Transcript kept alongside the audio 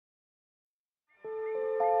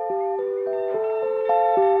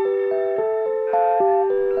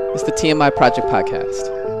It's the TMI Project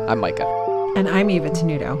Podcast. I'm Micah. And I'm Eva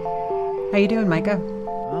Tenuto. How you doing, Micah?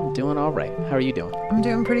 I'm doing all right. How are you doing? I'm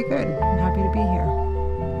doing pretty good. I'm happy to be here.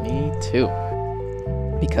 Me too.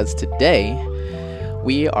 Because today,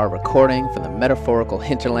 we are recording from the metaphorical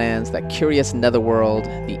hinterlands, that curious netherworld,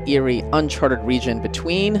 the eerie, uncharted region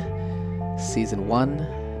between Season 1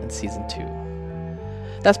 and Season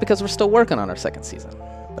 2. That's because we're still working on our second season.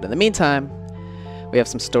 But in the meantime, we have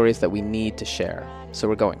some stories that we need to share, so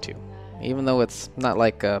we're going to. Even though it's not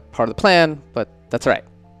like a part of the plan, but that's all right,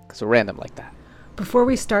 because we're random like that. Before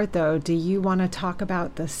we start, though, do you want to talk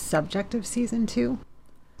about the subject of Season 2?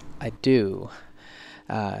 I do.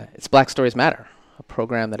 It's Black Stories Matter, a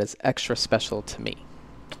program that is extra special to me.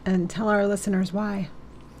 And tell our listeners why.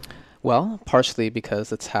 Well, partially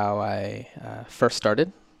because it's how I first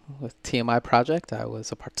started with TMI Project. I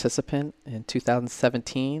was a participant in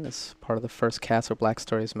 2017 as part of the first cast for Black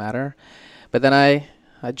Stories Matter. But then I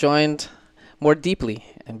joined more deeply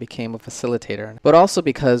and became a facilitator. But also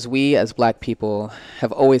because we as Black people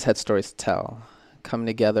have always had stories to tell. Coming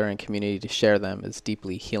together in community to share them is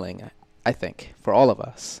deeply healing, I think, for all of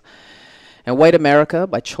us. And white America,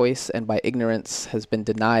 by choice and by ignorance, has been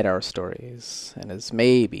denied our stories and is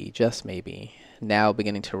maybe, just maybe, now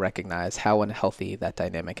beginning to recognize how unhealthy that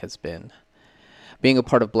dynamic has been. Being a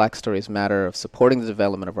part of Black Stories Matter, of supporting the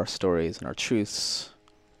development of our stories and our truths,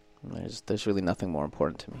 there's really nothing more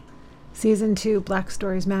important to me. Season 2, Black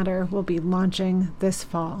Stories Matter, will be launching this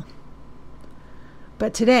fall.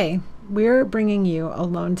 But today, we're bringing you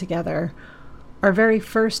Alone Together, our very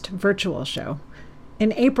first virtual show.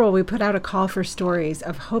 In April, we put out a call for stories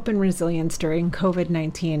of hope and resilience during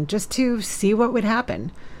COVID-19, just to see what would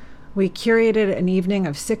happen. We curated an evening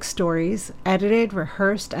of 6 stories, edited,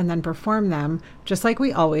 rehearsed, and then performed them, just like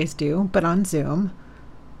we always do, but on Zoom.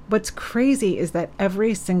 What's crazy is that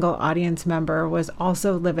every single audience member was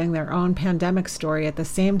also living their own pandemic story at the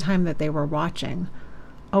same time that they were watching.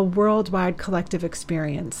 A worldwide collective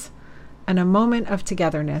experience, and a moment of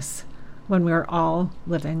togetherness when we're all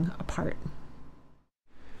living apart.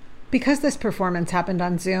 Because this performance happened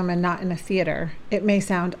on Zoom and not in a theater, it may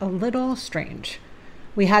sound a little strange.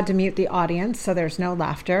 We had to mute the audience so there's no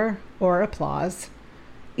laughter or applause.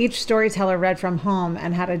 Each storyteller read from home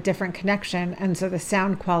and had a different connection, and so the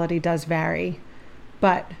sound quality does vary.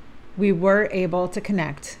 But we were able to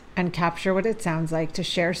connect and capture what it sounds like to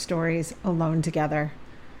share stories alone together.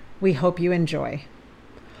 We hope you enjoy.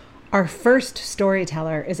 Our first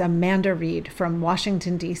storyteller is Amanda Reed from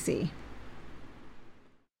Washington, D.C.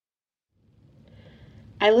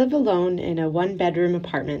 I live alone in a 1-bedroom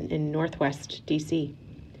apartment in Northwest D.C.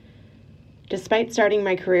 Despite starting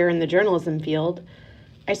my career in the journalism field,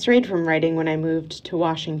 I strayed from writing when I moved to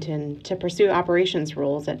Washington to pursue operations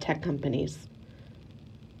roles at tech companies.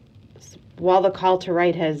 While the call to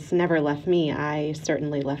write has never left me, I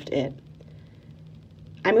certainly left it.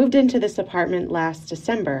 I moved into this apartment last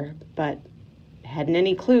December, but hadn't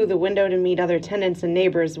any clue the window to meet other tenants and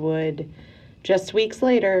neighbors would, just weeks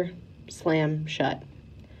later, slam shut.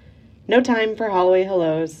 No time for hallway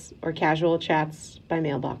hellos or casual chats by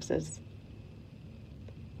mailboxes.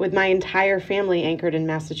 With my entire family anchored in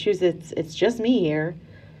Massachusetts, it's just me here,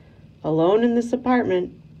 alone in this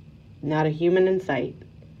apartment, not a human in sight.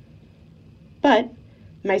 But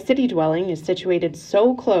my city dwelling is situated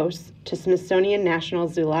so close to Smithsonian National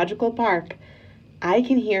Zoological Park, I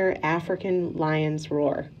can hear African lions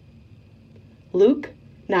roar. Luke,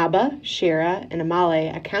 Naba, Shira, and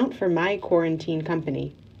Amale account for my quarantine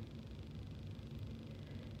company.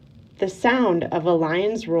 The sound of a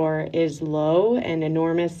lion's roar is low and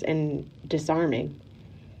enormous and disarming.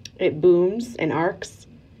 It booms and arcs,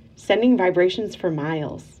 sending vibrations for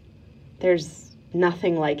miles. There's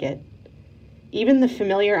nothing like it. Even the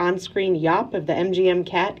familiar on-screen yawp of the MGM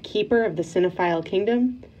cat, keeper of the cinephile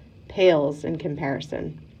kingdom, pales in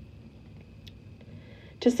comparison.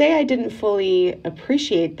 To say I didn't fully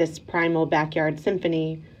appreciate this primal backyard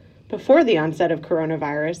symphony before the onset of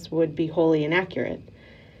coronavirus would be wholly inaccurate.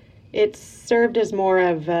 It served as more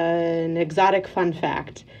of an exotic fun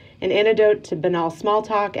fact, an antidote to banal small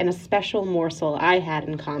talk, and a special morsel I had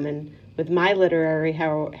in common with my literary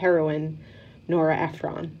heroine, Nora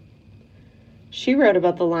Ephron. She wrote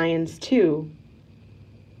about the lions, too,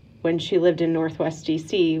 when she lived in Northwest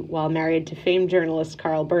D.C. while married to famed journalist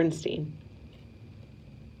Carl Bernstein.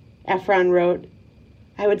 Ephron wrote,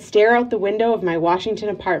 "I would stare out the window of my Washington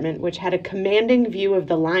apartment, which had a commanding view of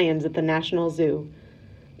the lions at the National Zoo.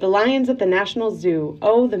 The lions at the National Zoo,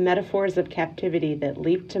 oh, the metaphors of captivity that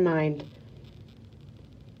leap to mind."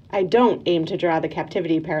 I don't aim to draw the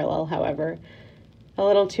captivity parallel, however, a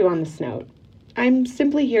little too on the snout. I'm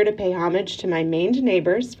simply here to pay homage to my maimed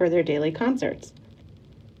neighbors for their daily concerts.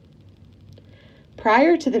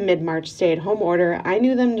 Prior to the mid-March stay-at-home order, I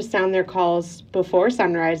knew them to sound their calls before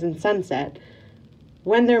sunrise and sunset,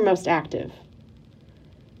 when they're most active.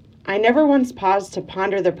 I never once paused to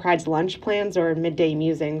ponder the Pride's lunch plans or midday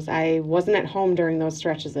musings. I wasn't at home during those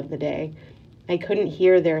stretches of the day. I couldn't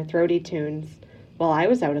hear their throaty tunes while I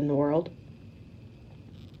was out in the world.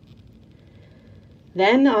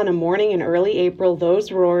 Then, on a morning in early April,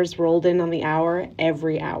 those roars rolled in on the hour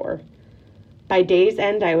every hour. By day's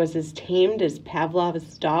end, I was as tamed as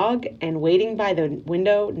Pavlov's dog and waiting by the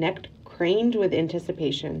window, neck craned with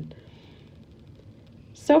anticipation.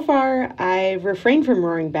 So far, I've refrained from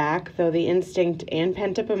roaring back, though the instinct and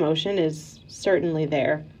pent-up emotion is certainly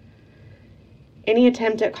there. Any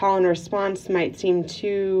attempt at call and response might seem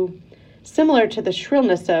too similar to the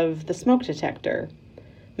shrillness of the smoke detector.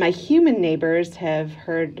 My human neighbors have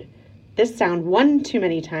heard this sound one too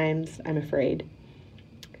many times, I'm afraid.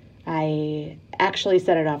 I actually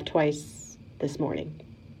set it off twice this morning.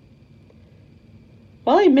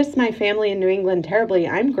 While I miss my family in New England terribly,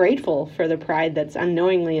 I'm grateful for the pride that's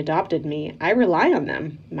unknowingly adopted me. I rely on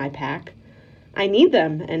them, my pack. I need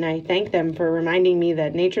them, and I thank them for reminding me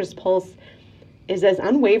that nature's pulse is as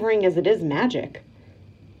unwavering as it is magic.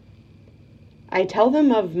 I tell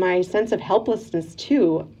them of my sense of helplessness,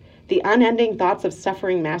 too, the unending thoughts of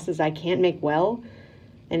suffering masses I can't make well,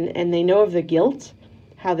 and they know of the guilt,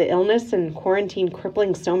 how the illness and quarantine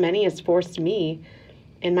crippling so many has forced me,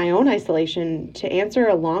 in my own isolation, to answer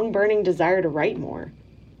a long-burning desire to write more,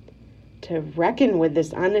 to reckon with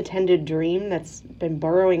this unattended dream that's been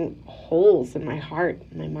burrowing holes in my heart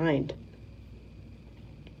and my mind.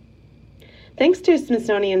 Thanks to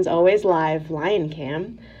Smithsonian's Always Live Lion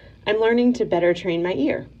Cam, I'm learning to better train my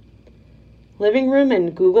ear. Living room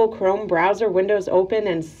and Google Chrome browser windows open,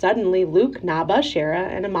 and suddenly Luke, Naba, Shara,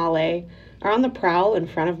 and Amale are on the prowl in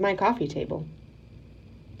front of my coffee table.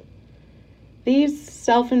 These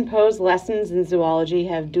self-imposed lessons in zoology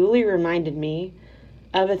have duly reminded me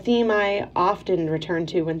of a theme I often return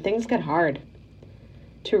to when things get hard.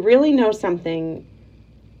 To really know something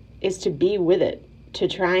is to be with it, to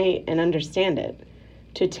try and understand it,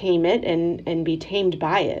 to tame it and be tamed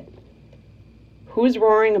by it. Who's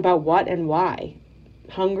roaring about what and why?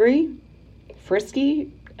 Hungry?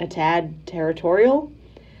 Frisky? A tad territorial?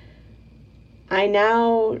 I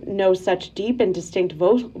now know such deep and distinct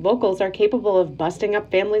vocals are capable of busting up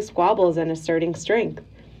family squabbles and asserting strength,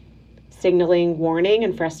 signaling warning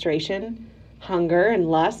and frustration, hunger and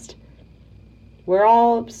lust. We're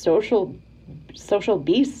all social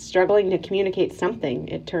beasts struggling to communicate something,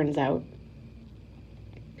 it turns out.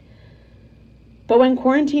 But when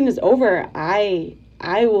quarantine is over, I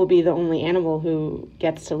will be the only animal who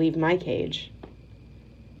gets to leave my cage.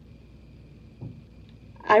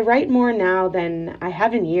 I write more now than I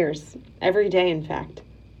have in years, every day in fact.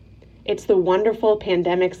 It's the wonderful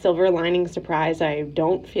pandemic silver lining surprise I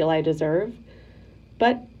don't feel I deserve,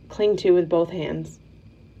 but cling to with both hands.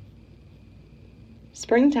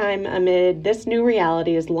 Springtime amid this new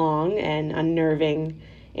reality is long and unnerving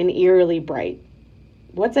and eerily bright.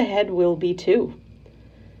 What's ahead will be too.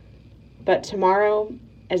 But tomorrow,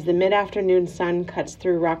 as the mid-afternoon sun cuts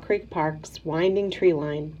through Rock Creek Park's winding tree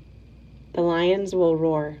line, the lions will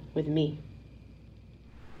roar with me.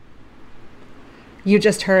 You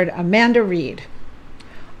just heard Amanda Reed.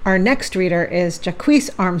 Our next reader is Jaquise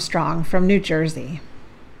Armstrong from New Jersey.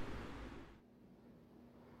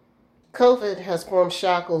 COVID has formed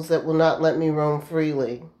shackles that will not let me roam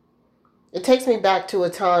freely. It takes me back to a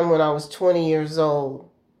time when I was 20 years old.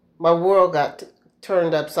 My world got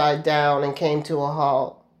turned upside down and came to a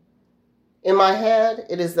halt. In my head,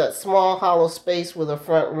 it is that small hollow space with a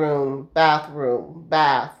front room, bathroom,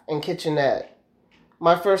 bath, and kitchenette.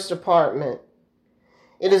 My first apartment.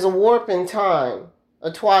 It is a warp in time,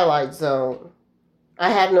 a twilight zone. I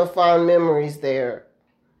have no fond memories there.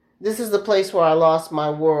 This is the place where I lost my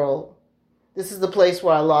world. This is the place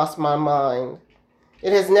where I lost my mind.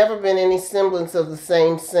 It has never been any semblance of the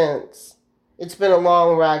same since. It's been a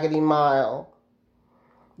long, raggedy mile.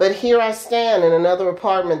 But here I stand in another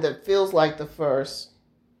apartment that feels like the first.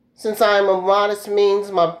 Since I am of modest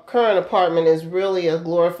means, my current apartment is really a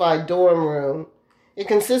glorified dorm room. It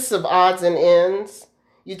consists of odds and ends,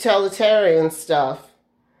 utilitarian stuff.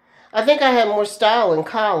 I think I had more style in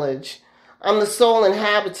college. I'm the sole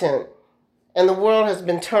inhabitant, and the world has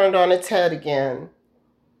been turned on its head again.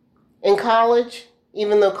 In college,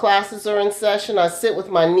 even though classes are in session, I sit with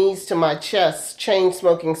my knees to my chest,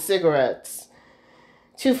 chain-smoking cigarettes.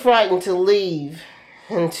 Too frightened to leave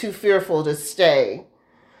and too fearful to stay.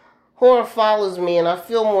 Horror follows me, and I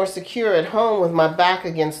feel more secure at home with my back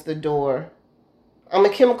against the door. I'm a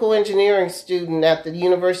chemical engineering student at the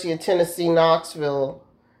University of Tennessee, Knoxville.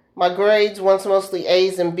 My grades, once mostly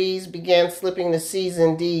A's and B's, began slipping to C's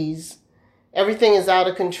and D's. Everything is out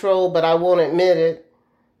of control, but I won't admit it.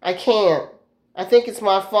 I can't. I think it's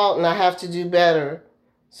my fault and I have to do better.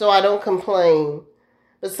 So I don't complain.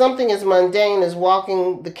 But something as mundane as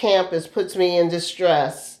walking the campus puts me in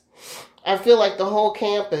distress. I feel like the whole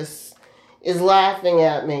campus is laughing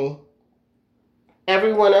at me.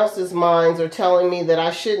 Everyone else's minds are telling me that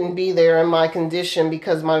I shouldn't be there in my condition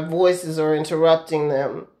because my voices are interrupting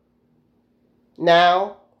them.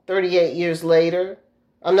 Now, 38 years later,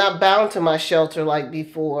 I'm not bound to my shelter like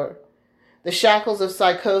before. The shackles of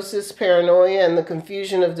psychosis, paranoia, and the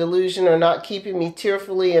confusion of delusion are not keeping me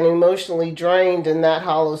tearfully and emotionally drained in that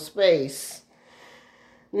hollow space.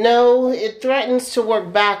 No, it threatens to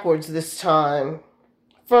work backwards this time.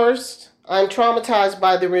 First, I'm traumatized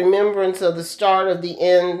by the remembrance of the start of the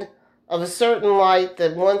end of a certain light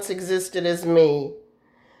that once existed as me,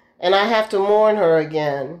 and I have to mourn her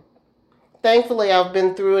again. Thankfully, I've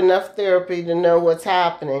been through enough therapy to know what's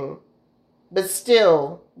happening. But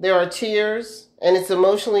still, there are tears, and it's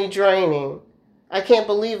emotionally draining. I can't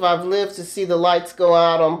believe I've lived to see the lights go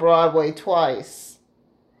out on Broadway twice.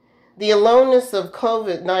 The aloneness of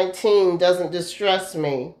COVID-19 doesn't distress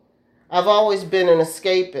me. I've always been an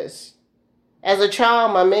escapist. As a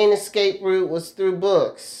child, my main escape route was through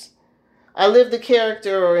books. I lived the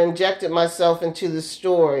character or injected myself into the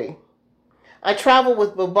story. I traveled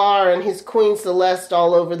with Babar and his Queen Celeste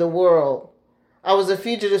all over the world. I was a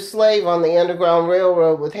fugitive slave on the Underground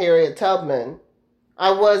Railroad with Harriet Tubman.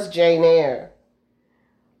 I was Jane Eyre.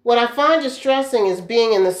 What I find distressing is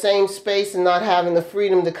being in the same space and not having the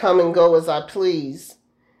freedom to come and go as I please.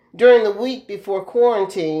 During the week before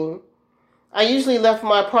quarantine, I usually left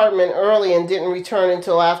my apartment early and didn't return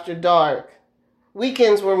until after dark.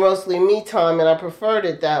 Weekends were mostly me time, and I preferred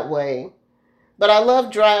it that way. But I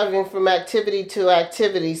loved driving from activity to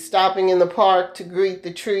activity, stopping in the park to greet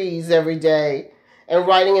the trees every day, and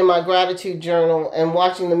writing in my gratitude journal and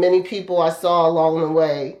watching the many people I saw along the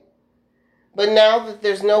way. But now that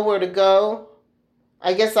there's nowhere to go,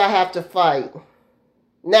 I guess I have to fight.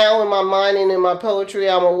 Now in my mind and in my poetry,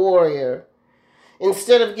 I'm a warrior.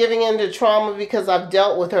 Instead of giving in to trauma because I've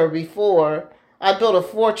dealt with her before, I built a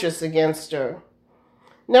fortress against her.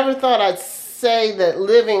 Never thought I'd say that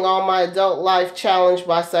living all my adult life challenged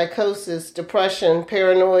by psychosis, depression,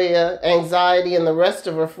 paranoia, anxiety, and the rest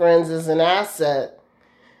of her friends is an asset.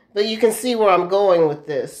 But you can see where I'm going with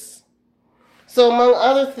this. So among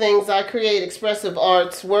other things, I create expressive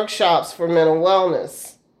arts workshops for mental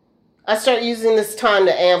wellness. I start using this time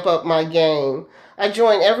to amp up my game. I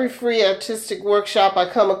join every free artistic workshop I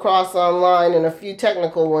come across online and a few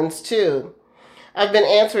technical ones too. I've been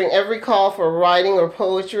answering every call for writing or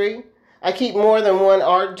poetry. I keep more than one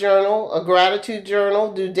art journal, a gratitude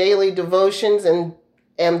journal, do daily devotions, and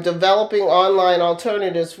am developing online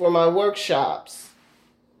alternatives for my workshops.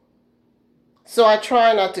 So I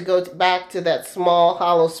try not to go back to that small,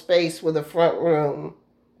 hollow space with a front room,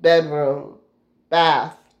 bedroom,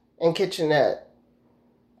 bath, and kitchenette.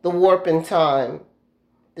 The warp in time,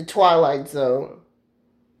 the twilight zone,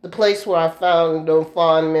 the place where I found no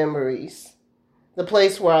fond memories, the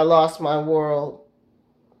place where I lost my world,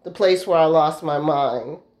 the place where I lost my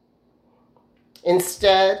mind.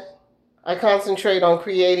 Instead, I concentrate on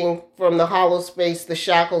creating from the hollow space the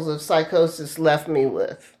shackles of psychosis left me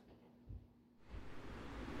with.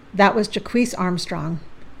 That was Jaquise Armstrong.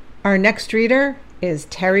 Our next reader is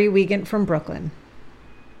Terry Wiegand from Brooklyn.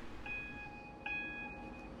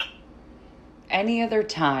 Any other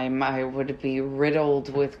time I would be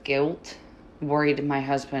riddled with guilt, worried my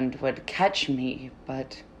husband would catch me,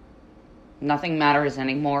 but nothing matters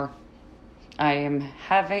anymore. I am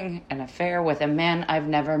having an affair with a man I've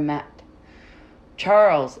never met.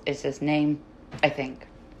 Charles is his name, I think.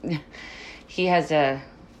 He has a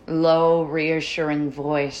low, reassuring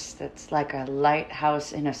voice that's like a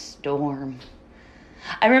lighthouse in a storm.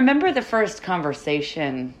 I remember the first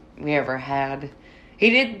conversation we ever had. He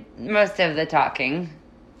did most of the talking.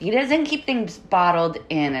 He doesn't keep things bottled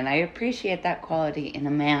in, and I appreciate that quality in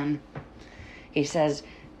a man. He says,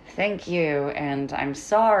 "Thank you," and "I'm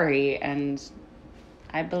sorry," and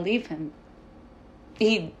I believe him.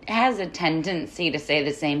 He has a tendency to say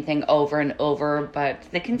the same thing over and over, but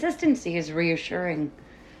the consistency is reassuring.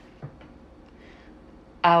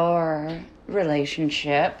 Our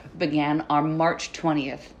relationship began on March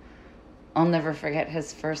 20th. I'll never forget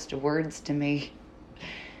his first words to me.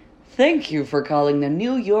 Thank you for calling the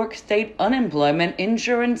New York State Unemployment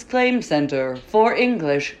Insurance Claim Center. For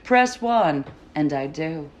English, press 1. And I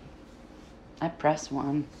do. I press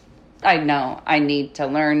 1. I know I need to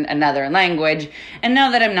learn another language, and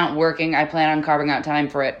now that I'm not working, I plan on carving out time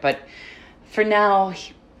for it, but for now,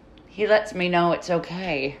 he lets me know it's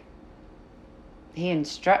okay. He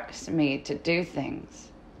instructs me to do things.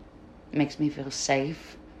 Makes me feel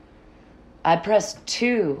safe. I press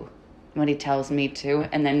 2 when he tells me to,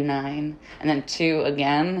 and then 9, and then 2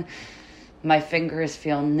 again. My fingers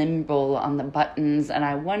feel nimble on the buttons, and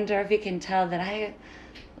I wonder if he can tell that I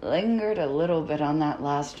lingered a little bit on that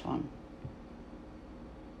last one.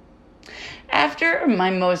 After my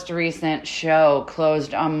most recent show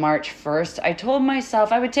closed on March 1st, I told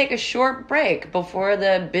myself I would take a short break before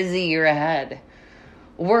the busy year ahead.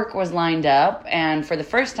 Work was lined up, and for the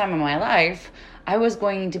first time in my life, I was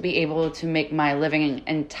going to be able to make my living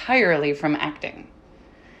entirely from acting.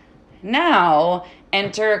 Now,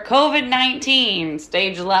 enter COVID-19,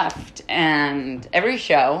 stage left, and every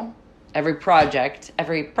show, every project,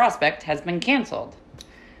 every prospect has been canceled.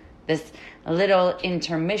 This little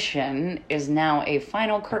intermission is now a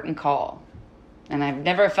final curtain call, and I've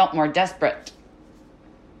never felt more desperate.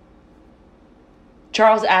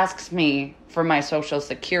 Charles asks me for my social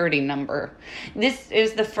security number. This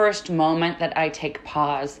is the first moment that I take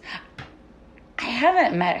pause. I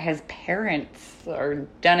haven't met his parents or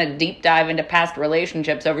done a deep dive into past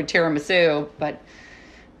relationships over tiramisu, but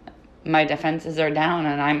my defenses are down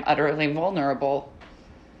and I'm utterly vulnerable.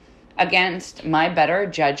 Against my better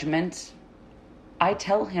judgment, I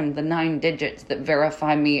tell him the 9 digits that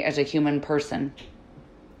verify me as a human person.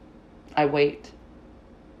 I wait.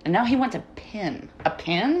 And now he wants a pin. A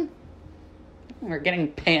pin? We're getting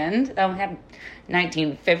pinned. Oh, we have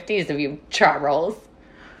 1950s of you, Charles.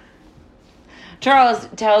 Charles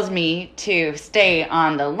tells me to stay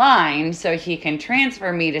on the line so he can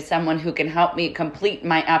transfer me to someone who can help me complete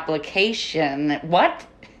my application. What?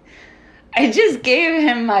 I just gave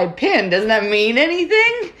him my pin. Doesn't that mean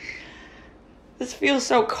anything? This feels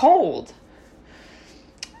so cold.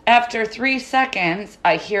 After 3 seconds,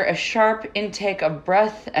 I hear a sharp intake of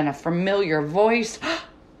breath and a familiar voice.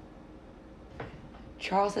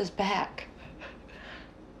 Charles is back.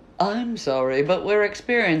 I'm sorry, but we're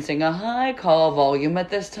experiencing a high call volume at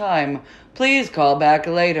this time. Please call back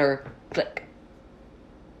later. Click.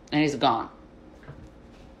 And he's gone.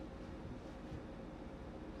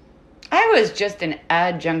 I was just an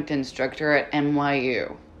adjunct instructor at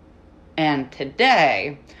NYU. And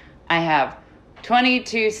today, I have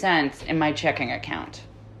 22 cents in my checking account.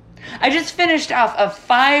 I just finished off a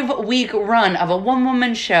 5-week run of a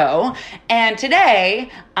one-woman show, and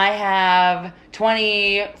today I have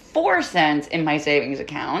 24 cents in my savings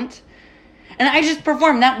account. And I just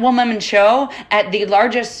performed that one-woman show at the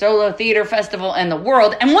largest solo theater festival in the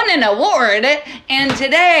world and won an award. And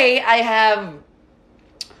today I have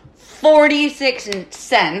 46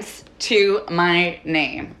 cents to my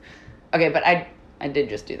name. Okay, but I did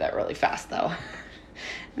just do that really fast, though.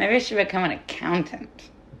 Maybe I should become an accountant.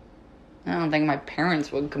 I don't think my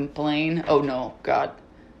parents would complain. Oh, no, God.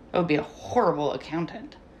 I would be a horrible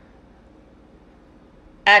accountant.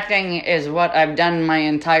 Acting is what I've done my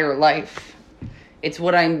entire life. It's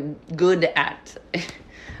what I'm good at.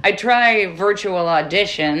 I try virtual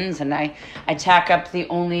auditions, and I tack up the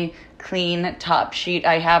only clean top sheet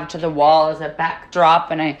I have to the wall as a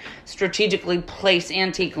backdrop, and I strategically place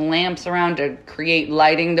antique lamps around to create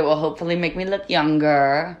lighting that will hopefully make me look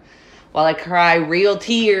younger, while I cry real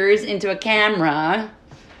tears into a camera.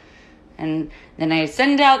 And then I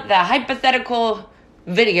send out the hypothetical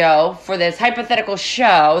video for this hypothetical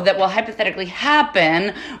show that will hypothetically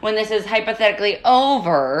happen when this is hypothetically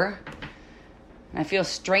over. And I feel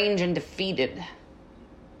strange and defeated.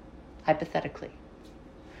 Hypothetically.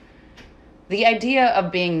 The idea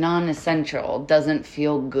of being non-essential doesn't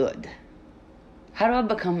feel good. How do I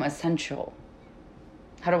become essential?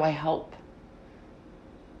 How do I help?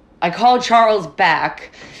 I call Charles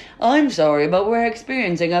back. I'm sorry, but we're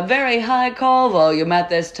experiencing a very high call volume at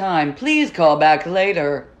this time. Please call back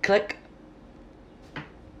later. Click. Is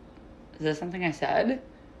this something I said?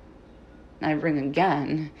 I ring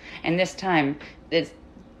again, and this time it's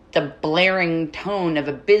the blaring tone of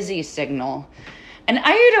a busy signal. And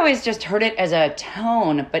I had always just heard it as a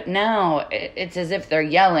tone, but now it's as if they're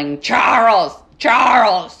yelling, Charles!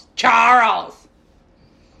 Charles! Charles!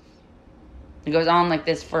 It goes on like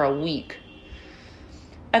this for a week.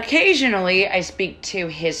 Occasionally, I speak to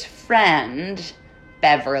his friend,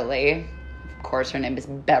 Beverly. Of course, her name is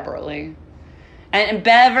Beverly. And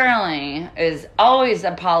Beverly is always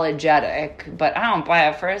apologetic, but I don't buy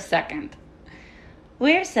it for a second.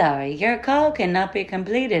 We're sorry, your call cannot be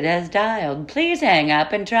completed as dialed. Please hang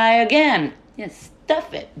up and try again. Yeah,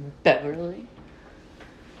 stuff it, Beverly.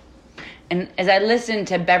 And as I listen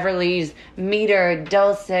to Beverly's metered,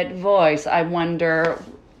 dulcet voice, I wonder,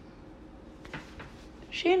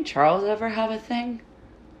 she and Charles ever have a thing?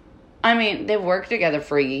 I mean, they've worked together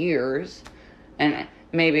for years. And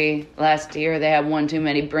maybe last year they had one too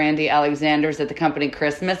many Brandy Alexanders at the company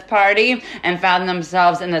Christmas party and found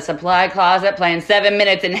themselves in the supply closet playing 7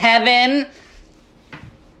 Minutes in Heaven.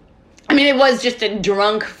 I mean, it was just a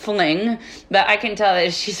drunk fling, but I can tell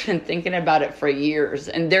that she's been thinking about it for years.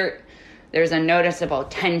 And there's a noticeable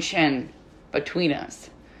tension between us.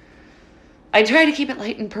 I try to keep it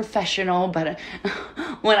light and professional, but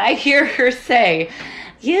when I hear her say,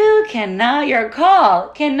 your call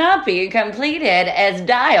cannot be completed as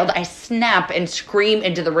dialed, I snap and scream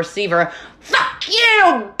into the receiver, "Fuck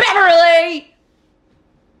you, Beverly!"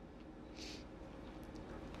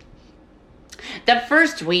 The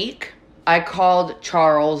first week, I called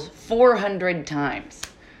Charles 400 times.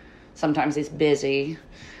 Sometimes he's busy.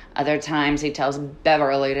 Other times he tells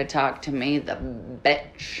Beverly to talk to me, the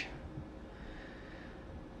bitch.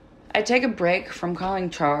 I take a break from calling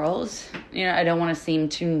Charles. I don't want to seem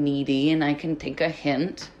too needy and I can take a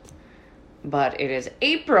hint. But it is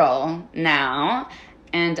April now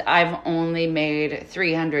and I've only made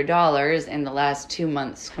 $300 in the last 2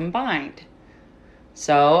 months combined.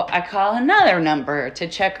 So I call another number to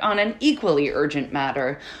check on an equally urgent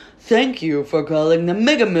matter. Thank you for calling the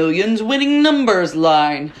Mega Millions winning numbers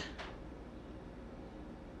line.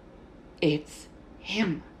 It's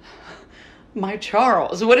him. My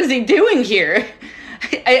Charles. What is he doing here?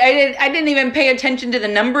 I didn't even pay attention to the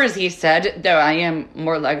numbers he said, though I am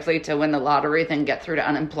more likely to win the lottery than get through to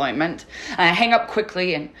unemployment. I hang up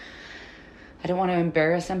quickly and I don't want to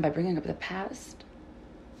embarrass him by bringing up the past.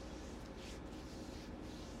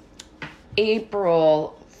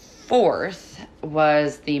 April 4th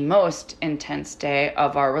was the most intense day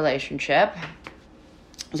of our relationship.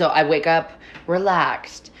 So I wake up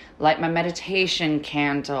relaxed, light my meditation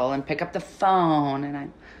candle, and pick up the phone, and I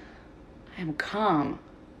am calm,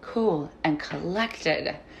 cool, and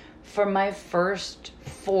collected for my first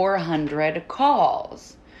 400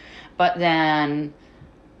 calls. But then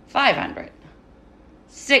 500,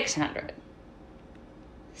 600,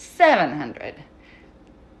 700,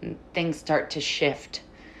 and things start to shift.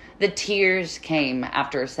 The tears came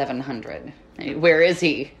after 700. Where is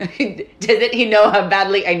he? Doesn't he know how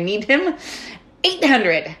badly I need him?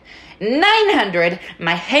 800, 900,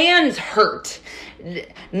 my hands hurt.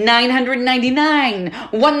 999,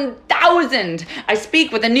 1,000. I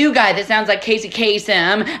speak with a new guy that sounds like Casey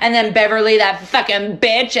Kasem, and then Beverly, that fucking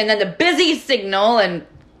bitch, and then the busy signal, and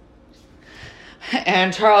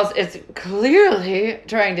Charles is clearly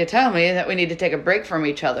trying to tell me that we need to take a break from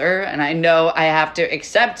each other, and I know I have to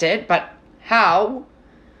accept it, but how?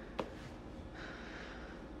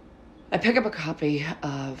 I pick up a copy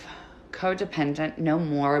of Codependent No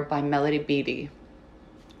More by Melody Beattie.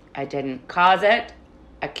 I didn't cause it.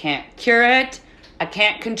 I can't cure it. I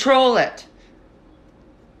can't control it.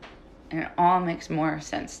 And it all makes more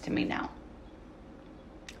sense to me now.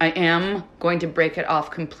 I am going to break it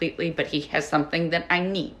off completely, but he has something that I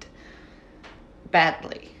need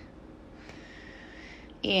badly.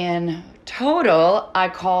 In total, I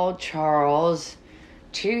called Charles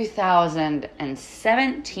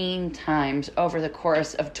 2,017 times over the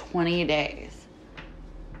course of 20 days.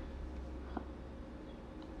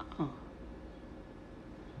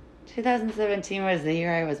 2017 was the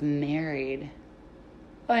year I was married.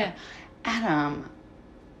 Oh yeah, Adam,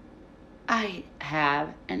 I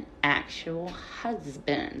have an actual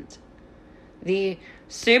husband. The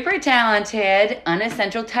super talented,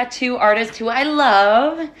 unessential tattoo artist who I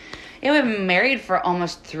love. Yeah, we've been married for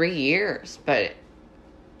almost 3 years, but it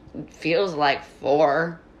feels like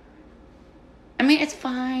 4. I mean, it's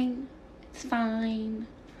fine. It's fine.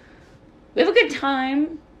 We have a good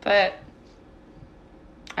time, but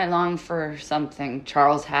I long for something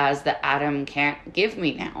Charles has that Adam can't give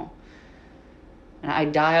me now. And I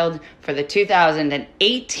dialed for the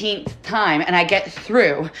 2018th time, and I get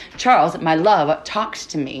through. Charles, my love, talks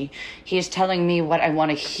to me. He is telling me what I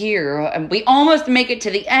want to hear. And we almost make it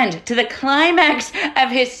to the end, to the climax of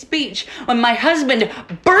his speech, when my husband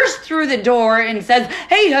bursts through the door and says,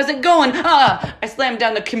 "Hey, how's it going?" I slam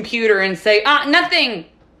down the computer and say, "Nothing."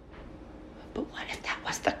 But what if that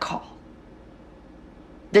was the call?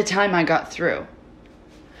 The time I got through.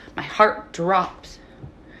 My heart drops.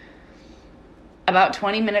 About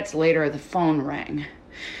 20 minutes later, the phone rang.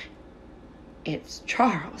 It's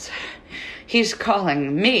Charles. He's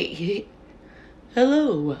calling me.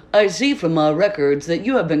 Hello. I see from our records that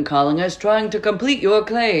you have been calling us trying to complete your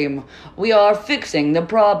claim. We are fixing the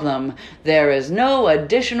problem. There is no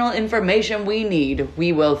additional information we need.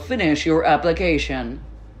 We will finish your application.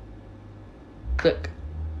 Click.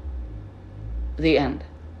 The end.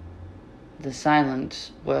 The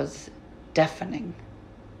silence was deafening.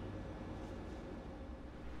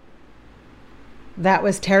 That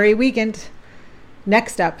was Terry Wiegand.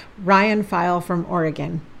 Next up, Ryan File from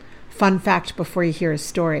Oregon. Fun fact before you hear his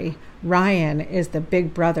story, Ryan is the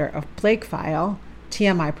big brother of Blake File,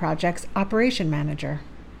 TMI Project's operation manager.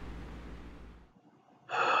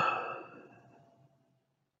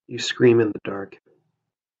 You scream in the dark.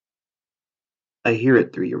 I hear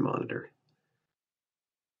it through your monitor.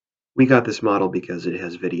 We got this model because it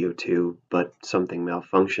has video too, but something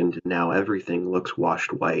malfunctioned and now everything looks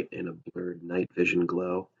washed white in a blurred night vision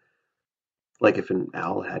glow, like if an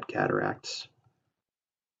owl had cataracts.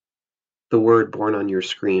 The word born on your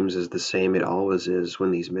screams is the same it always is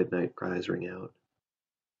when these midnight cries ring out.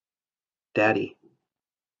 Daddy.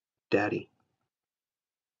 Daddy.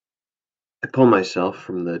 I pull myself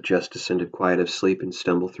from the just descended quiet of sleep and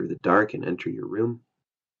stumble through the dark and enter your room.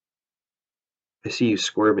 I see you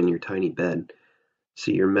squirm in your tiny bed,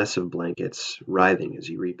 see your mess of blankets writhing as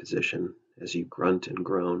you reposition, as you grunt and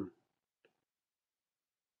groan.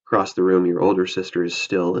 Across the room, your older sister is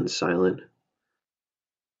still and silent.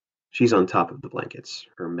 She's on top of the blankets,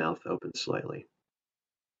 her mouth open slightly.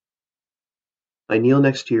 I kneel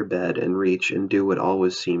next to your bed and reach and do what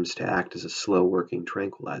always seems to act as a slow-working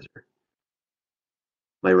tranquilizer.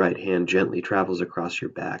 My right hand gently travels across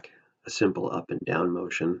your back, a simple up and down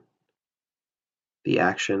motion. The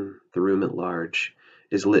action, the room at large,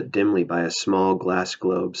 is lit dimly by a small glass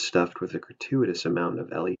globe stuffed with a gratuitous amount of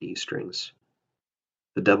LED strings.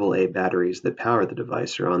 The AA batteries that power the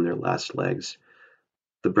device are on their last legs,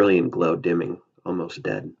 the brilliant glow dimming, almost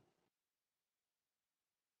dead.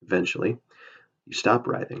 Eventually, you stop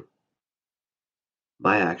writhing.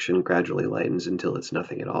 My action gradually lightens until it's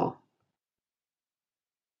nothing at all.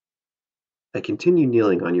 I continue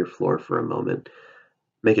kneeling on your floor for a moment,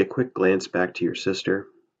 make a quick glance back to your sister,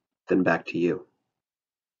 then back to you.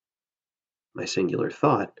 My singular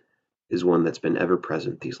thought is one that's been ever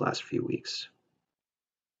present these last few weeks.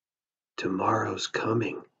 Tomorrow's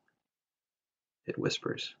coming, it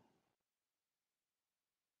whispers.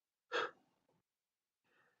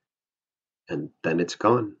 And then it's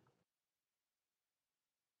gone.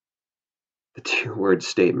 The two-word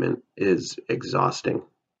statement is exhausting.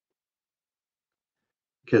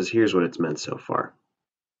 Because here's what it's meant so far.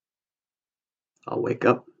 I'll wake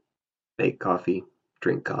up, make coffee,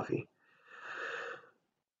 drink coffee.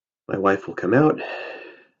 My wife will come out,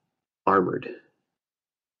 armored.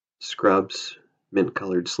 Scrubs,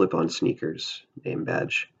 mint-colored slip-on sneakers, name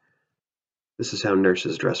badge. This is how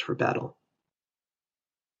nurses dress for battle.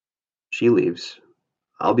 She leaves.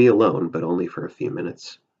 I'll be alone, but only for a few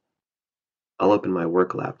minutes. I'll open my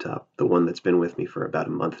work laptop, the one that's been with me for about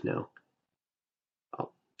a month now.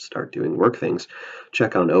 I'll start doing work things,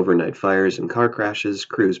 check on overnight fires and car crashes,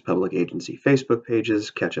 cruise public agency Facebook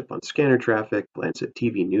pages, catch up on scanner traffic, glance at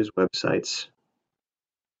TV news websites.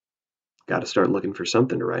 Gotta start looking for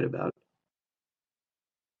something to write about.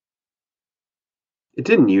 It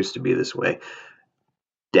didn't used to be this way.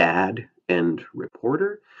 Dad and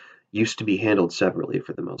reporter used to be handled separately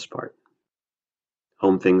for the most part.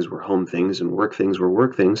 Home things were home things and work things were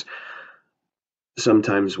work things.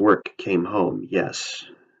 Sometimes work came home, yes,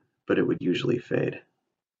 but it would usually fade.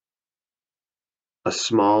 A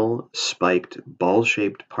small, spiked,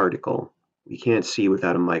 ball-shaped particle we can't see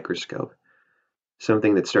without a microscope.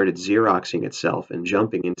 Something that started Xeroxing itself and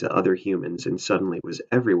jumping into other humans and suddenly was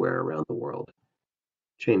everywhere around the world.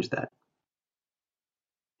 Change that.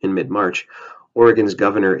 In mid-March, Oregon's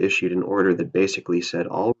governor issued an order that basically said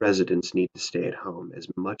all residents need to stay at home as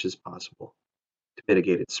much as possible to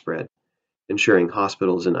mitigate its spread, ensuring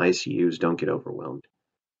hospitals and ICUs don't get overwhelmed.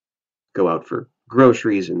 Go out for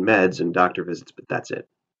groceries and meds and doctor visits, but that's it.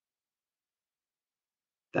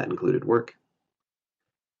 That included work.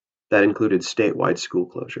 That included statewide school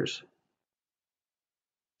closures.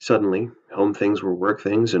 Suddenly, home things were work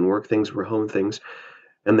things and work things were home things,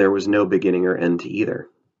 and there was no beginning or end to either.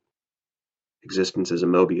 Existence is a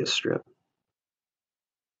Mobius strip.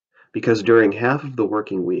 Because during half of the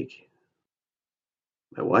working week,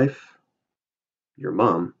 my wife, your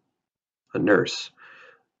mom, a nurse,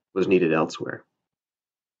 was needed elsewhere.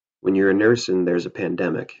 When you're a nurse and there's a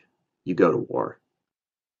pandemic, you go to war.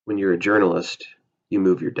 When you're a journalist, you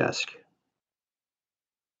move your desk.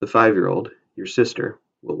 The 5-year-old, your sister,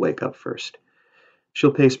 will wake up first.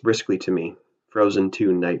 She'll pace briskly to me, Frozen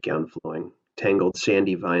 2 nightgown flowing, tangled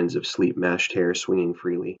sandy vines of sleep-mashed hair swinging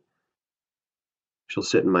freely. She'll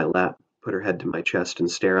sit in my lap, put her head to my chest, and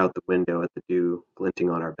stare out the window at the dew glinting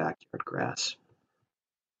on our backyard grass.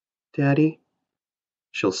 "Daddy,"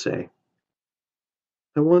 she'll say,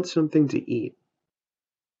 "I want something to eat."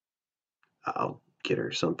 I'll get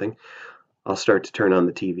her something. I'll start to turn on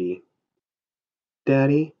the TV.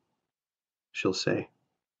 "Daddy," she'll say,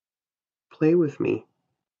 "play with me."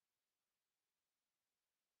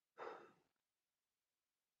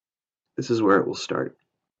 This is where it will start.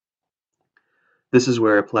 This is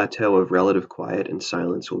where a plateau of relative quiet and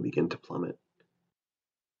silence will begin to plummet.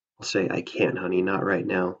 I'll say, "I can't, honey, not right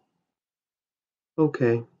now."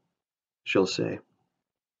 "Okay," she'll say,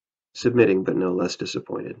 submitting but no less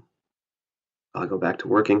disappointed. I'll go back to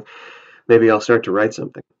working. Maybe I'll start to write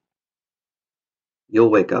something.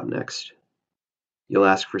 You'll wake up next. You'll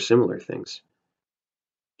ask for similar things.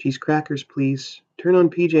 "Cheese crackers, please. Turn on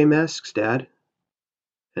PJ Masks, Dad."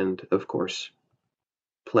 And, of course,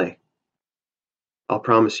 play. I'll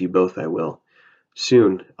promise you both I will.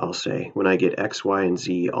 Soon, I'll say, when I get X, Y, and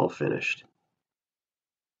Z all finished.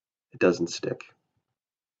 It doesn't stick.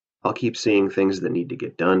 I'll keep seeing things that need to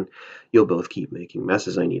get done. You'll both keep making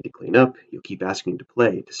messes I need to clean up. You'll keep asking to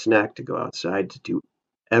play, to snack, to go outside, to do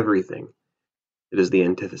everything. It is the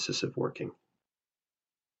antithesis of working.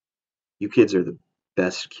 You kids are the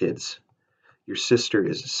best kids. Your sister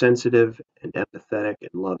is sensitive and empathetic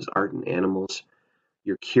and loves art and animals.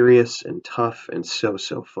 You're curious and tough and so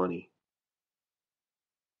funny.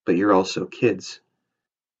 But you're also kids.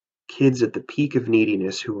 Kids at the peak of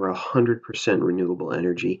neediness who are 100% renewable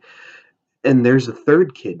energy. And there's a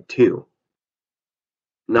third kid, too.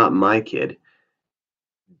 Not my kid.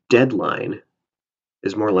 Deadline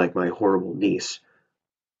is more like my horrible niece.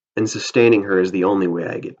 And sustaining her is the only way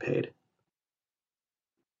I get paid.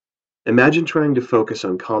 Imagine trying to focus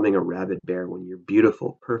on calming a rabid bear when your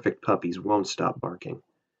beautiful, perfect puppies won't stop barking.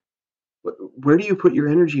 Where do you put your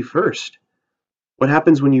energy first? What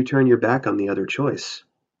happens when you turn your back on the other choice?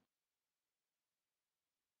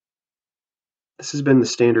 This has been the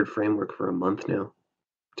standard framework for a month now.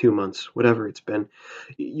 2 months, whatever it's been.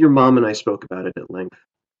 Your mom and I spoke about it at length.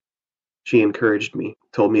 She encouraged me,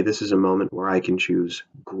 told me this is a moment where I can choose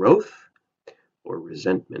growth or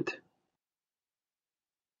resentment.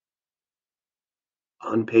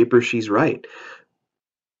 On paper, she's right.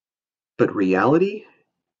 But reality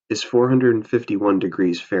is 451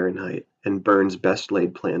 degrees Fahrenheit and burns best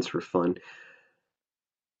laid plans for fun.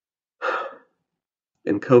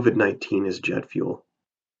 And COVID-19 is jet fuel.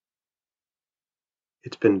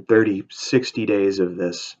 It's been 30, 60 days of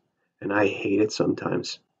this, and I hate it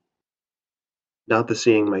sometimes. Not the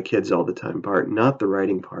seeing my kids all the time part, not the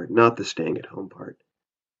writing part, not the staying at home part.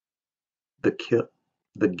 The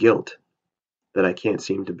guilt that I can't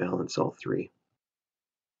seem to balance all three.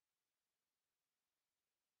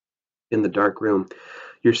 In the dark room,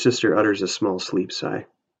 your sister utters a small sleep sigh.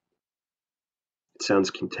 It sounds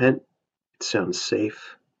content, it sounds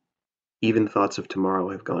safe. Even thoughts of tomorrow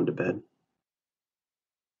have gone to bed.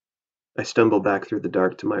 I stumble back through the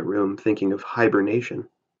dark to my room, thinking of hibernation.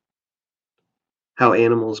 How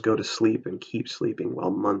animals go to sleep and keep sleeping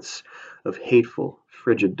while months of hateful,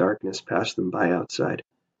 frigid darkness pass them by outside.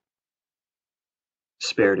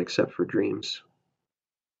 Spared except for dreams.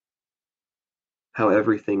 How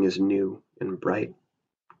everything is new and bright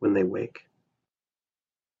when they wake.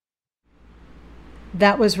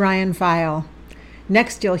 That was Ryan Pfeil.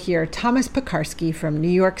 Next, you'll hear Thomas Pekarsky from New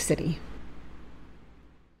York City.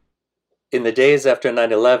 In the days after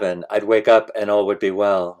 9/11, I'd wake up and all would be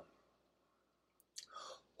well.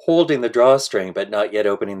 Holding the drawstring but not yet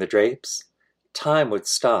opening the drapes, time would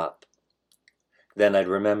stop. Then I'd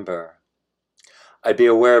remember. I'd be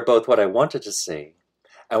aware of both what I wanted to see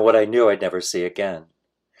and what I knew I'd never see again,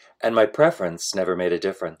 and my preference never made a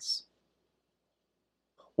difference.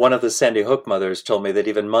 One of the Sandy Hook mothers told me that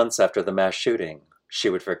even months after the mass shooting, she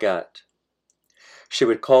would forget. She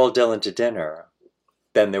would call Dylan to dinner.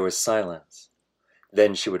 Then there was silence.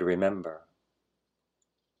 Then she would remember.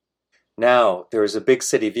 Now there is a big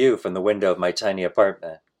city view from the window of my tiny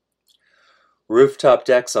apartment. Rooftop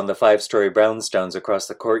decks on the 5-story brownstones across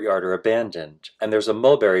the courtyard are abandoned, and there's a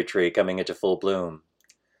mulberry tree coming into full bloom.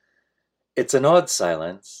 It's an odd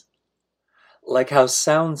silence, like how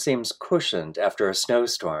sound seems cushioned after a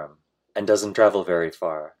snowstorm and doesn't travel very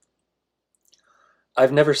far.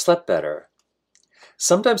 I've never slept better.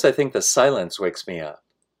 Sometimes I think the silence wakes me up.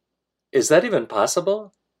 Is that even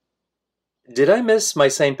possible? Did I miss my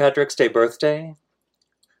St. Patrick's Day birthday?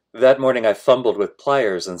 That morning I fumbled with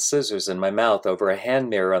pliers and scissors in my mouth over a hand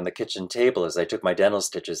mirror on the kitchen table as I took my dental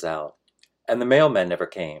stitches out, and the mailman never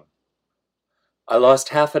came. I lost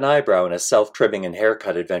half an eyebrow in a self-trimming and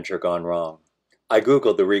haircut adventure gone wrong. I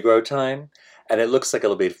googled the regrow time, and it looks like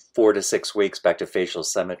it'll be 4 to 6 weeks back to facial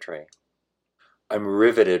symmetry. I'm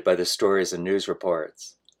riveted by the stories and news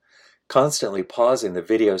reports, constantly pausing the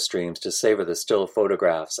video streams to savor the still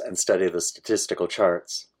photographs and study the statistical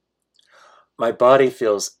charts. My body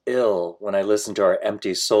feels ill when I listen to our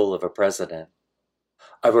empty soul of a president.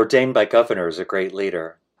 I've ordained my governor as a great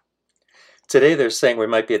leader. Today they're saying we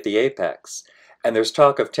might be at the apex, and there's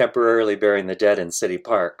talk of temporarily burying the dead in city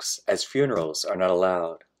parks, as funerals are not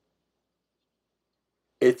allowed.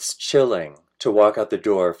 It's chilling to walk out the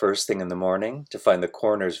door first thing in the morning to find the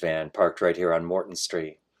coroner's van parked right here on Morton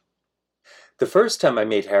Street. The first time I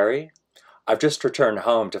meet Harry, I've just returned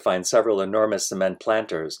home to find several enormous cement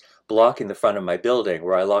planters blocking the front of my building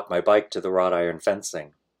where I lock my bike to the wrought iron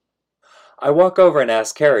fencing. I walk over and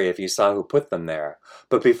ask Harry if he saw who put them there,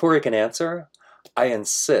 but before he can answer, I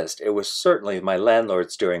insist it was certainly my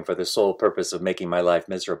landlord's doing for the sole purpose of making my life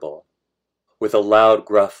miserable. With a loud,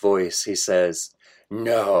 gruff voice, he says,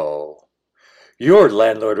 "No, your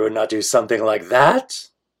landlord would not do something like that."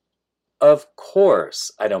 Of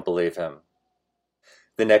course, I don't believe him.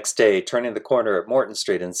 The next day, turning the corner at Morton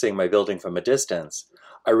Street and seeing my building from a distance,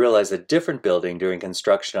 I realize a different building doing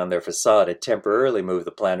construction on their facade had temporarily moved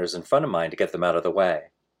the planters in front of mine to get them out of the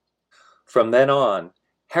way. From then on,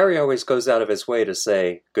 Harry always goes out of his way to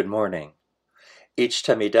say, "Good morning." Each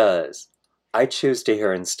time he does, I choose to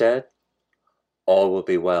hear instead, "All will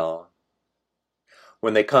be well."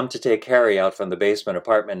 When they come to take Harry out from the basement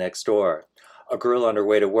apartment next door, a girl on her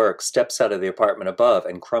way to work steps out of the apartment above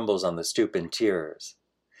and crumbles on the stoop in tears.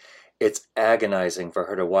 It's agonizing for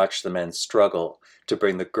her to watch the men struggle to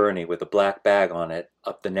bring the gurney with a black bag on it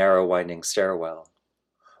up the narrow winding stairwell.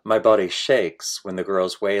 My body shakes when the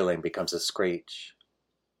girl's wailing becomes a screech.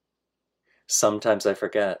 Sometimes I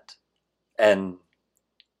forget, and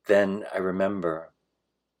then I remember.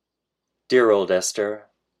 Dear old Esther,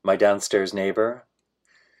 my downstairs neighbor.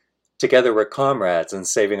 Together we're comrades in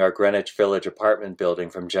saving our Greenwich Village apartment building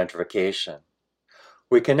from gentrification.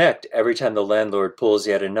 We connect every time the landlord pulls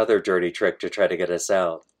yet another dirty trick to try to get us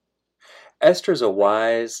out. Esther's a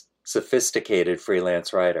wise, sophisticated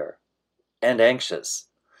freelance writer, and anxious.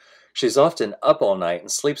 She's often up all night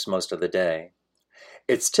and sleeps most of the day.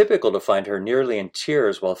 It's typical to find her nearly in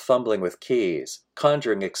tears while fumbling with keys,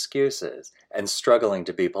 conjuring excuses, and struggling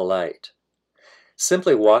to be polite.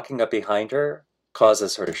 Simply walking up behind her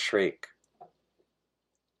causes her to shriek.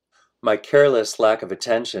 My careless lack of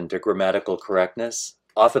attention to grammatical correctness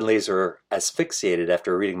often leaves her asphyxiated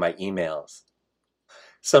after reading my emails.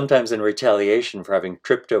 Sometimes in retaliation for having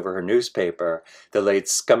tripped over her newspaper that laid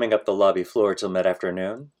scumming up the lobby floor till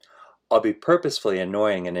mid-afternoon, I'll be purposefully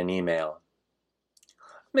annoying in an email.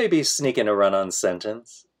 Maybe sneak in a run-on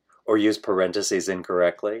sentence, or use parentheses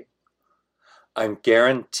incorrectly. I'm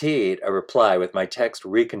guaranteed a reply with my text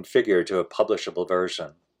reconfigured to a publishable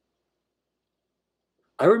version.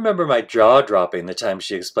 I remember my jaw dropping the time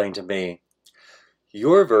she explained to me,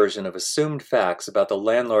 "Your version of assumed facts about the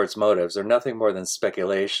landlord's motives are nothing more than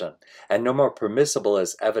speculation, and no more permissible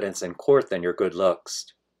as evidence in court than your good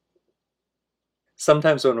looks."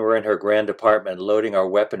 Sometimes when we're in her grand apartment loading our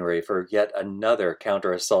weaponry for yet another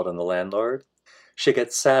counter-assault on the landlord, she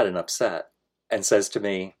gets sad and upset, and says to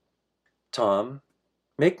me, "Tom,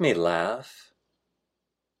 make me laugh."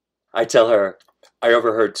 I tell her, I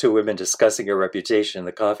overheard 2 women discussing her reputation in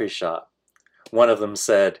the coffee shop. One of them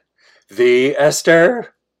said, "The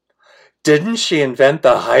Esther? Didn't she invent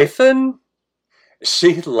the hyphen?"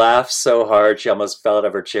 She laughed so hard she almost fell out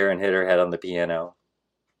of her chair and hit her head on the piano.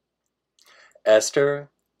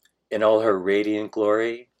 Esther, in all her radiant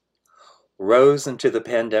glory, rose into the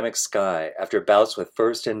pandemic sky after bouts with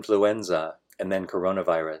first influenza and then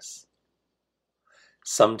coronavirus.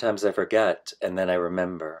 Sometimes I forget, and then I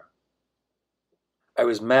remember. I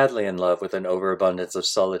was madly in love with an overabundance of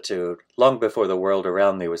solitude long before the world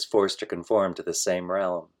around me was forced to conform to the same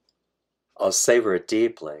realm. I'll savor it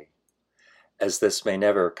deeply, as this may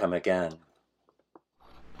never come again.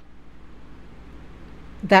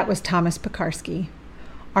 That was Thomas Pekarsky.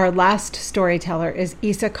 Our last storyteller is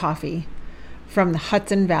Isa Coffey from the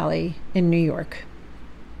Hudson Valley in New York.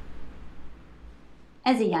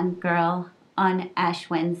 As a young girl, on Ash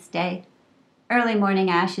Wednesday, early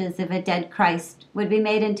morning ashes of a dead Christ would be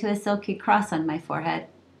made into a silky cross on my forehead.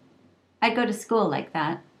 I'd go to school like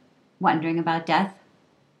that, wondering about death,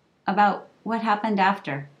 about what happened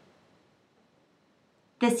after.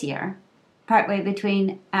 This year, partway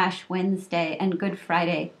between Ash Wednesday and Good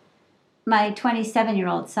Friday, my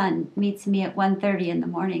 27-year-old son meets me at 1:30 in the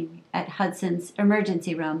morning at Hudson's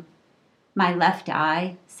emergency room, my left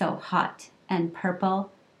eye so hot and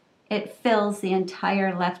purple. It fills the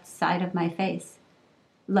entire left side of my face.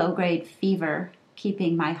 Low-grade fever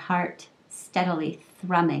keeping my heart steadily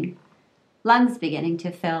thrumming. Lungs beginning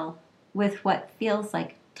to fill with what feels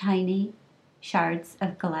like tiny shards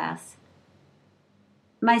of glass.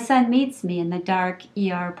 My son meets me in the dark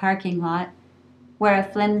ER parking lot, where a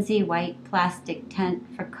flimsy white plastic tent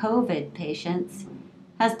for COVID patients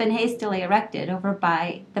has been hastily erected over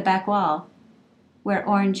by the back wall, where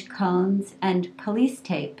orange cones and police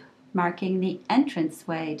tape marking the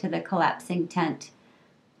entranceway to the collapsing tent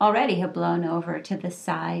already have blown over to the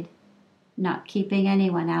side, not keeping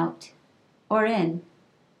anyone out or in.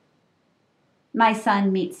 My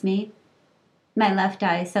son meets me, my left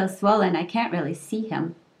eye so swollen I can't really see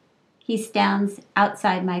him. He stands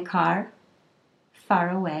outside my car, far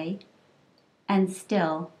away, and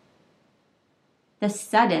still. The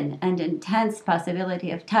sudden and intense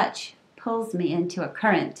possibility of touch pulls me into a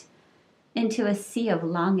current, into a sea of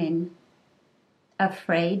longing.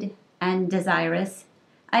 Afraid and desirous,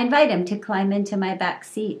 I invite him to climb into my back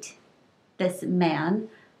seat. This man,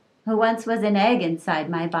 who once was an egg inside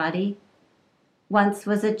my body, once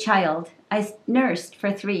was a child I nursed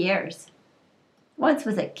for 3 years, once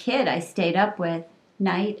was a kid I stayed up with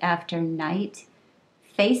night after night,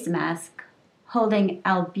 face mask holding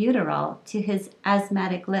albuterol to his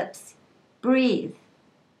asthmatic lips. Breathe,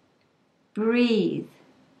 breathe,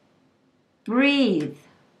 breathe,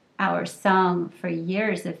 our song for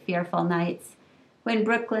years of fearful nights when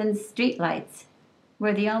Brooklyn's streetlights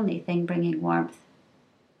were the only thing bringing warmth.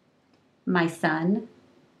 My son,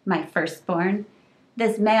 my firstborn,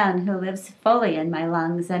 this man who lives fully in my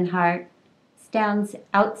lungs and heart, stands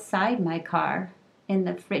outside my car in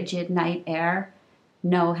the frigid night air,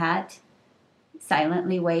 no hat,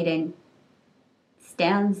 silently waiting,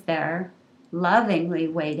 stands there, lovingly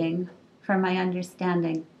waiting for my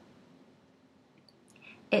understanding.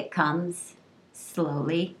 It comes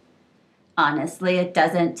slowly. Honestly, it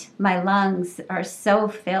doesn't. My lungs are so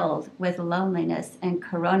filled with loneliness and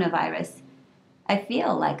coronavirus, I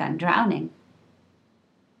feel like I'm drowning.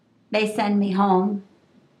 They send me home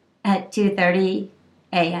at 2:30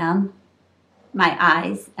 a.m., my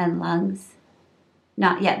eyes and lungs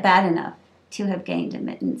not yet bad enough to have gained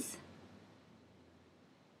admittance.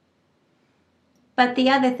 But the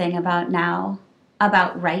other thing about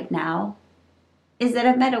right now, is that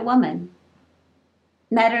I've met a woman.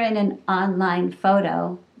 Met her in an online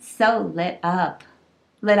photo, so lit up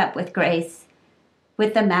with grace,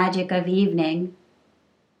 with the magic of evening.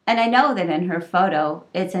 And I know that in her photo,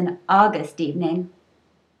 it's an August evening.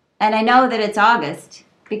 And I know that it's August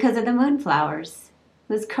because of the moonflowers,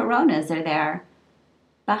 whose coronas are there,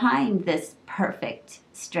 behind this perfect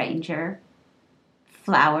stranger.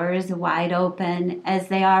 Flowers wide open as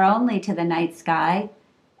they are only to the night sky,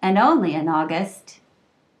 and only in August.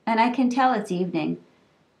 And I can tell it's evening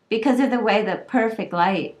because of the way the perfect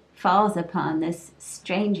light falls upon this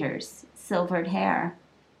stranger's silvered hair.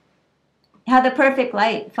 How the perfect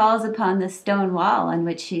light falls upon the stone wall on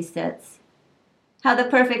which she sits. How the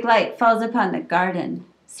perfect light falls upon the garden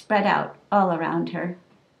spread out all around her.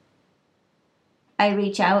 I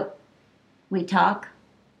reach out, we talk,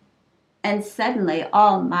 and suddenly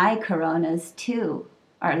all my coronas too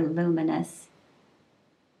are luminous.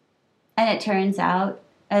 And it turns out,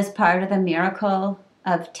 as part of the miracle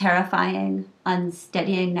of terrifying,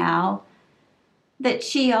 unsteadying now, that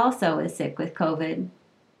she also is sick with COVID,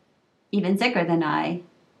 even sicker than I,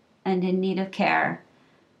 and in need of care.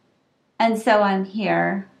 And so I'm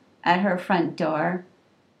here at her front door,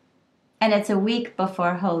 and it's a week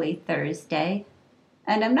before Holy Thursday,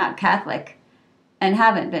 and I'm not Catholic, and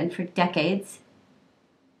haven't been for decades.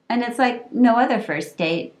 And it's like no other first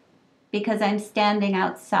date, because I'm standing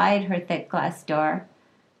outside her thick glass door,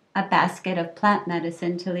 a basket of plant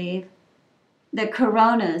medicine to leave, the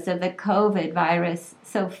coronas of the COVID virus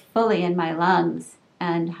so fully in my lungs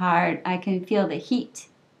and heart I can feel the heat,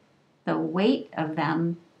 the weight of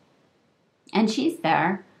them. And she's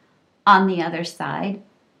there, on the other side,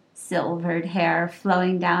 silvered hair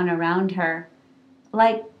flowing down around her,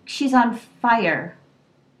 like she's on fire.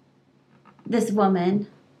 This woman,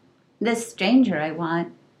 this stranger I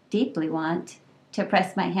deeply want, to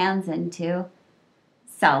press my hands into,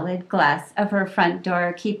 solid glass of her front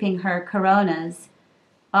door keeping her coronas,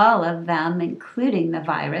 all of them, including the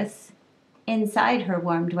virus, inside her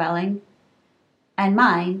warm dwelling, and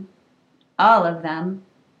mine, all of them,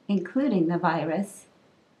 including the virus,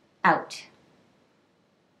 out.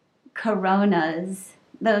 Coronas,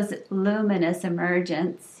 those luminous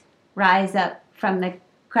emergents, rise up from the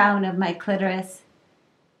crown of my clitoris,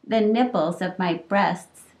 the nipples of my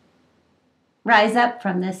breasts, rise up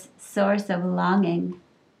from this source of longing,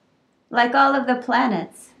 like all of the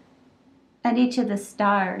planets and each of the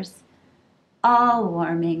stars, all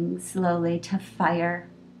warming slowly to fire.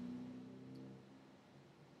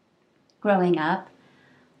 Growing up,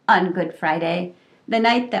 on Good Friday, the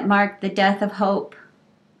night that marked the death of hope,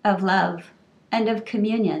 of love, and of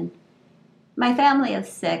communion, my family of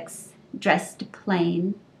 6, dressed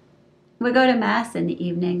plain, would go to Mass in the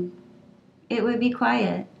evening. It would be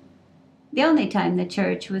quiet, the only time the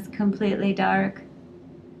church was completely dark,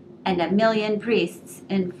 and 1,000,000 priests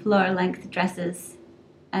in floor-length dresses,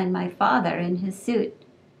 and my father in his suit,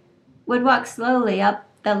 would walk slowly up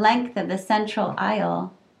the length of the central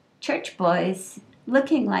aisle, church boys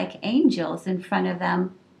looking like angels in front of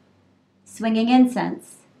them, swinging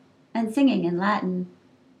incense and singing in Latin.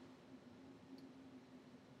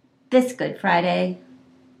 This Good Friday,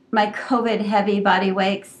 my COVID-heavy body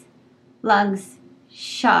wakes, lungs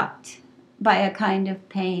shocked by a kind of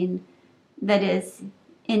pain that is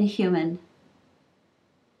inhuman.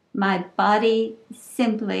 My body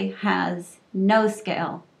simply has no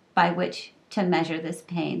scale by which to measure this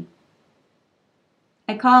pain.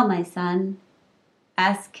 I call my son,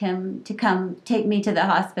 ask him to come take me to the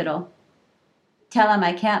hospital, tell him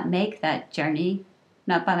I can't make that journey,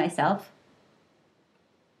 not by myself.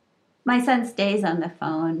 My son stays on the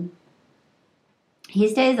phone. He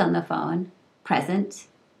stays on the phone, present,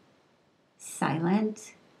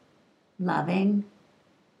 silent, loving,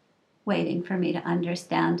 waiting for me to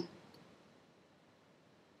understand.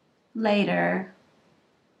 Later,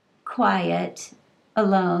 quiet,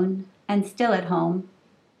 alone, and still at home,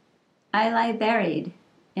 I lie buried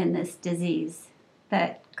in this disease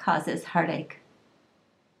that causes heartache.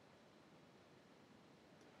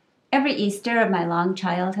 Every Easter of my long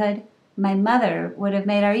childhood, my mother would have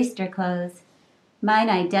made our Easter clothes, mine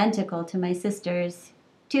identical to my sister's,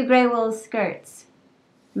 2 gray wool skirts,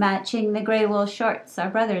 matching the gray wool shorts our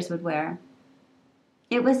brothers would wear.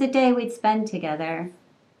 It was a day we'd spend together,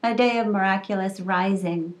 a day of miraculous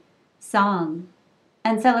rising, song,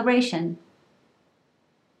 and celebration.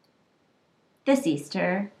 This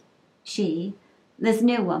Easter, she, this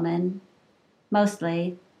new woman,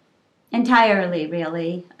 mostly, entirely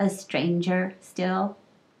really, a stranger still,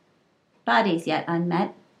 bodies yet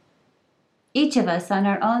unmet, each of us on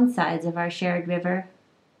our own sides of our shared river,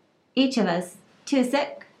 each of us too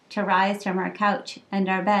sick to rise from our couch and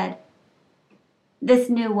our bed. This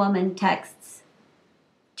new woman texts,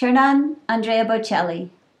 "Turn on Andrea Bocelli.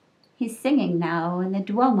 He's singing now in the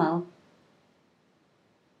Duomo."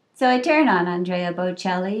 So I turn on Andrea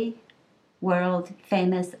Bocelli,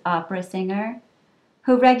 world-famous opera singer,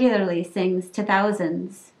 who regularly sings to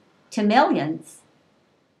thousands, to millions.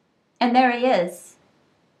 And there he is,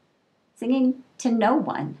 singing to no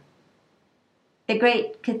one. The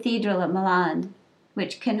great Cathedral of Milan,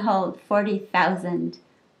 which can hold 40,000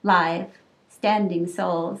 live, standing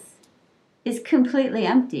souls, is completely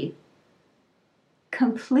empty.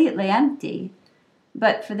 Completely empty,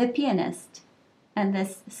 but for the pianist and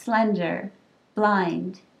this slender,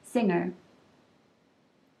 blind singer.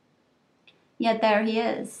 Yet there he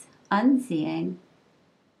is, unseeing,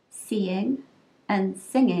 seeing and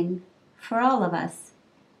singing for all of us.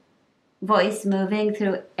 Voice moving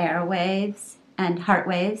through airwaves and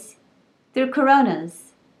heartwaves, through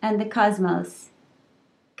coronas and the cosmos,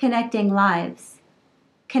 connecting lives,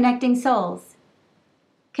 connecting souls,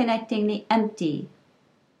 connecting the empty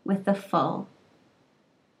with the full.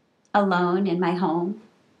 Alone in my home,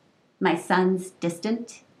 my son's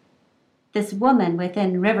distant, this woman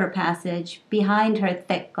within river passage behind her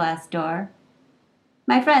thick glass door,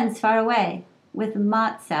 my friends far away with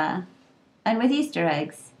matzah and with Easter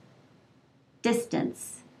eggs,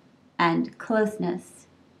 distance and closeness,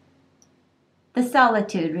 the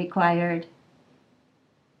solitude required,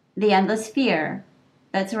 the endless fear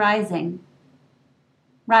that's rising,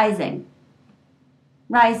 rising,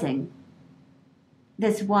 rising.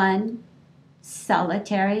 This one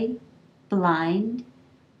solitary, blind,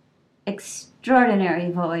 extraordinary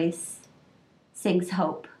voice sings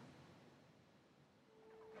hope.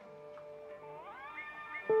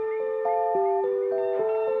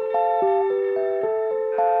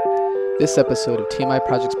 This episode of TMI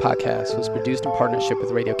Projects Podcast was produced in partnership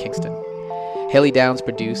with Radio Kingston. Haley Downs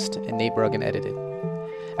produced and Nate Brogan edited.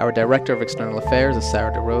 Our Director of External Affairs is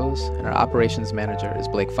Sarah DeRose, and our Operations Manager is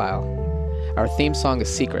Blake File. Our theme song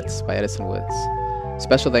is Secrets by Edison Woods.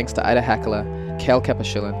 Special thanks to Ida Hakala, Kale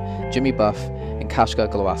Kepashilin, Jimmy Buff, and Kashka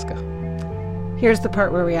Glawaska. Here's the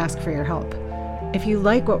part where we ask for your help. If you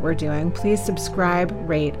like what we're doing, please subscribe,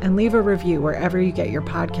 rate, and leave a review wherever you get your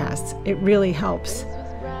podcasts. It really helps.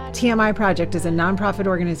 TMI Project is a nonprofit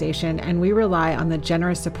organization, and we rely on the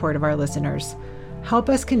generous support of our listeners. Help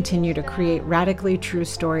us continue to create radically true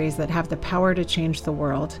stories that have the power to change the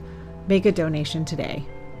world. Make a donation today.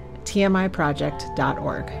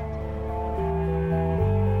 TMIproject.org.